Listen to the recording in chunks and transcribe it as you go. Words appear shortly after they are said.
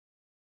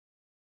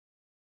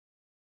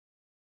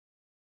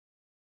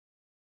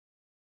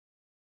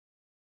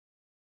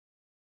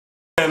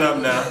Stand up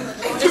now.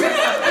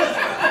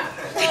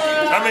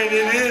 I mean,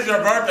 it is your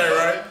birthday,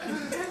 right?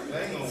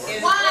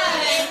 1,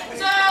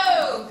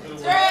 2,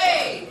 3.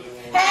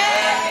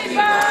 Happy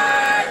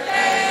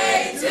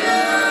birthday to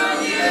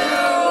you.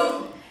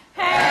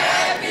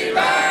 Happy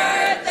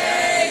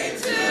birthday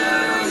to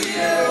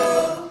you.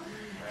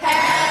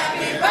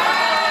 Happy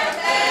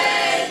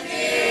birthday,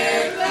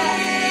 dear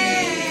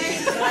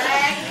Blaine.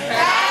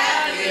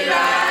 Happy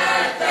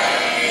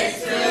birthday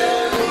to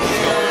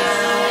you.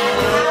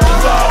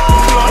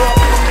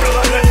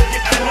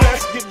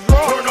 Let's get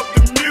drunk. Turn up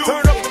the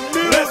music.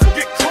 Let's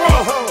get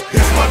crunk.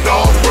 It's my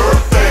dog's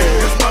birthday.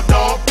 It's my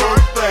dog's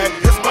birthday.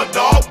 It's my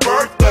dog's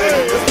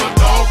birthday. It's my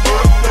dog's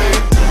birthday.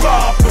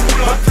 Bob the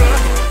blunt.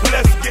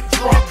 Let's get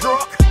drunk.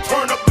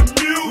 Turn up the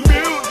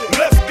music.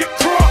 Let's get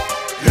crunk.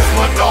 It's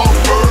my dog's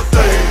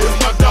birthday. It's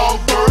my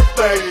dog's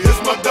birthday.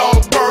 It's my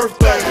dog's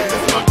birthday.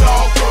 It's my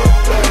dog's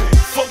birthday.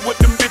 Fuck what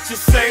them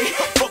bitches say.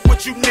 Fuck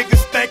what you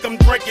niggas think. I'm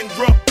drinking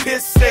drunk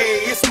piss.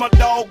 Say it's my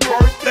dog's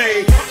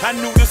birthday. I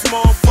knew this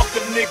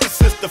motherfucker nigga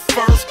since the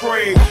first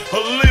grade. A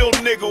little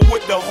nigga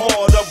with the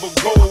heart of a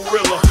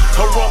gorilla.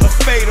 I run a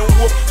fade and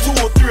whoop 2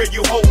 or 3 of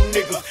you whole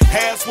niggas.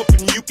 Ass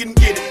whooping, you can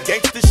get it.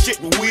 Gangsta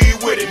shit and we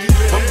with it.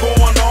 I'm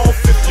going off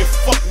if you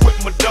fuck with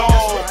my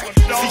dog.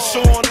 See,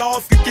 showing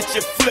off, you get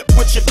your flip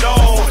with your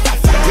dog.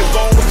 You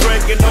gon'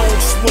 drink and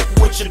don't smoke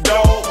with your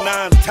dog.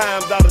 9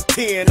 times out of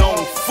 10,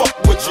 don't fuck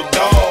with your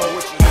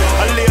dog.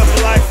 I live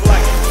life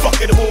like fuck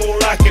it, who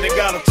don't like it. I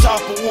got a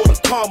chopper with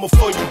a karma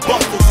for you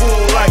buckles who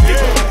don't like it.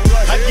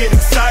 I get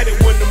excited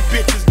when them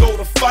bitches go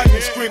to fight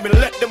and screaming,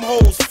 let them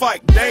hoes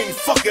fight. They ain't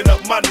fucking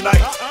up my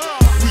night.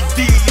 We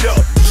D'd up,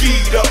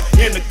 G'd up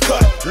in the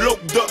cut,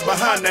 loped up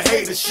behind the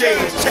hater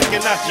shades,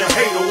 checking out your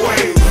hater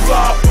ways.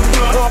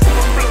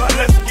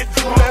 Let's get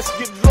drunk.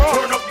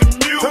 Turn up the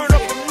music.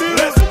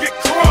 Let's get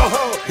crunk.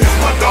 It's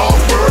my dog's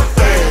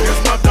birthday.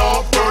 It's my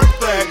dog's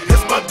birthday.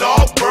 It's my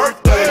dog's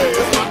birthday.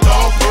 It's my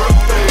dog's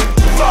birthday.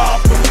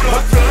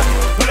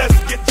 Let's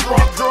get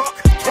drunk.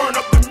 Turn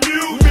up the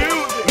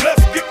music.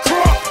 Let's get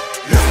crunk.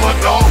 It's my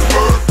dog's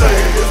birthday.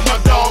 It's my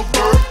dog's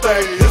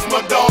birthday. It's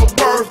my dog's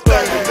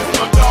birthday. It's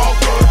my dog's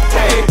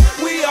birthday.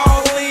 We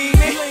all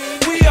leaning,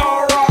 we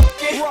all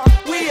rocking,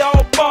 we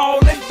all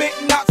ballin'. Big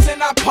knots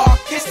in our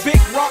pockets,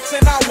 big rocks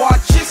in our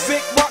watches,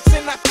 big rocks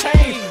in our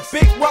chains,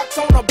 big rocks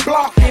on the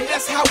block, and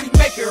that's how we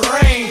make it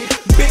rain.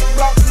 Big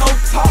rocks, no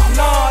top,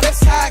 nah,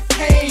 that's how it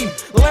came.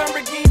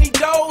 Lamborghini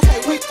doors,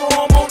 hey, we throw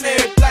them on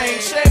everything.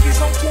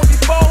 Chevys on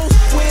 24s,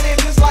 with it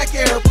just like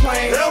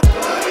airplanes.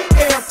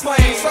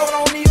 Airplanes, so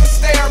don't even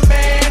stare,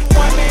 man.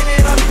 1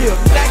 minute I'm here,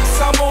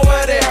 next I'm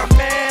over there,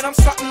 man. I'm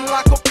something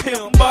like a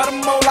pimp, but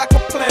I'm more like a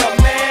player,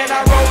 man.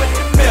 I roll with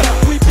the mill,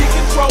 we be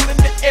controlling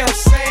the air,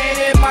 saying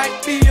it might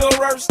be your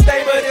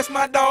birthday, but it's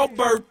my dog's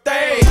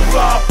birthday.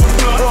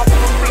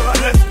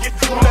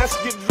 Let's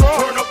get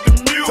drunk. Turn up the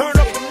music.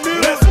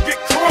 Let's get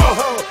crunk.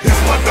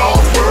 It's my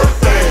dog's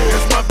birthday.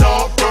 It's my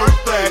dog's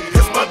birthday.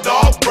 It's my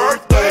dog's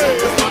birthday.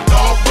 It's my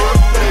dog's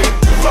birthday.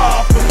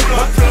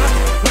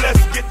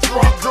 Let's get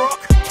drunk.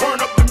 Turn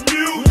up the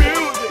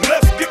music.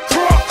 Let's get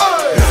crunk.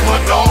 It's my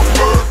dog's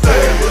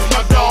birthday. It's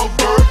my dog's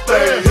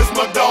birthday. It's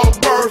my dog's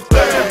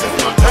birthday. It's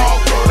my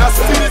dog's birthday. Now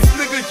see this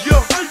nigga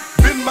here,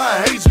 been my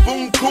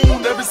H-Boom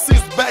coon ever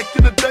since back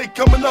in the day,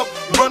 coming up,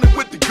 running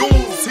with the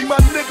goons. He my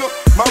nigga,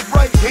 my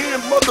right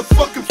hand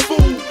motherfucking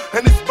fool,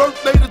 and his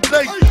birthday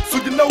today, so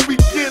you know we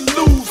get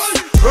loose.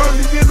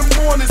 Early in the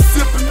morning,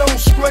 sipping on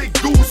straight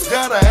goose,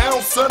 got an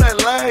ounce of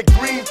that lime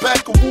green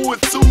pack of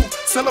wood too.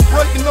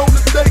 Celebrating on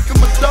the day, cause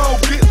my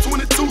dog get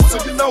 22, so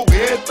you know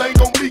everything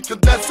on me, cause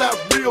that's how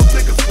real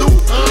niggas do.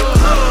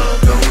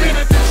 The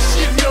minute this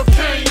shit here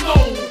came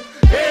on,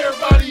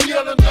 everybody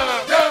yelling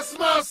now, that's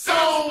my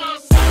song.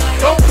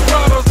 Don't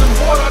brothers and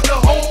bought out the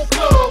whole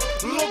club.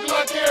 Look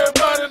like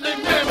everybody and they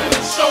mammy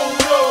and showed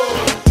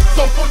love.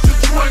 So put your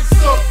drinks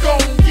up,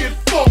 gon' get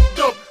fucked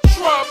up.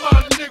 Try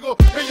my nigga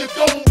and you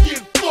gon'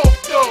 get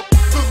fucked up.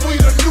 Cause we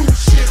the new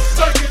shit,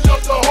 stinking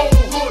up the whole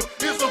hood.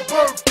 It's a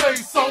birthday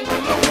song and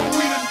look what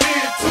we done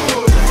did to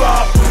it.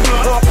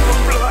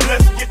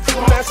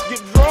 Let's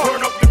get drunk.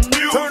 Turn up the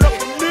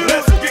music.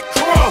 Let's get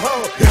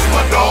crunk. It's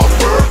my dog's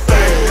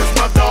birthday. It's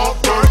my dog's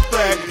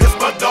birthday. It's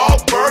my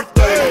dog's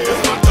birthday.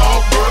 It's my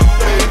dog's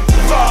birthday.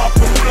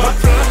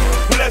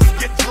 Let's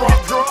get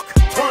drunk.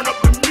 Turn up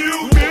the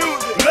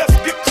music. Let's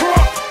get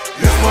crunk.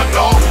 It's my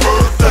dog's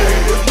birthday.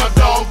 It's my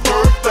dog's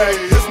birthday.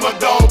 It's my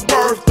dog's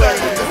birthday.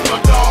 It's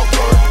my dog's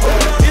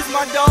birthday. It's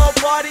my dog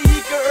party, he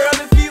can earl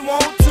if he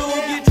want to.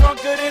 Get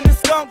drunker than the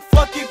skunk,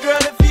 fuck your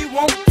girl if he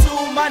want to.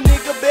 My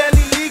nigga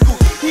barely legal,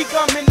 he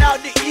coming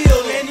out the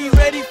ill, and he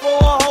ready for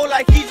a hoe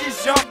like he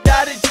just jumped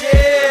out of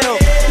jail.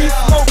 He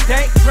smoke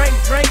dank,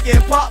 drink,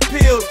 and pop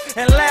pills,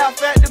 and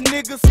laugh at them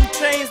niggas who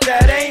change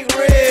that ain't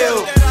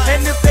real.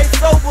 And if they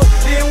sober,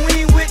 then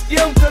we ain't with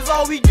them, cause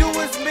all we do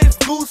is miss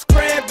goose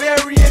cran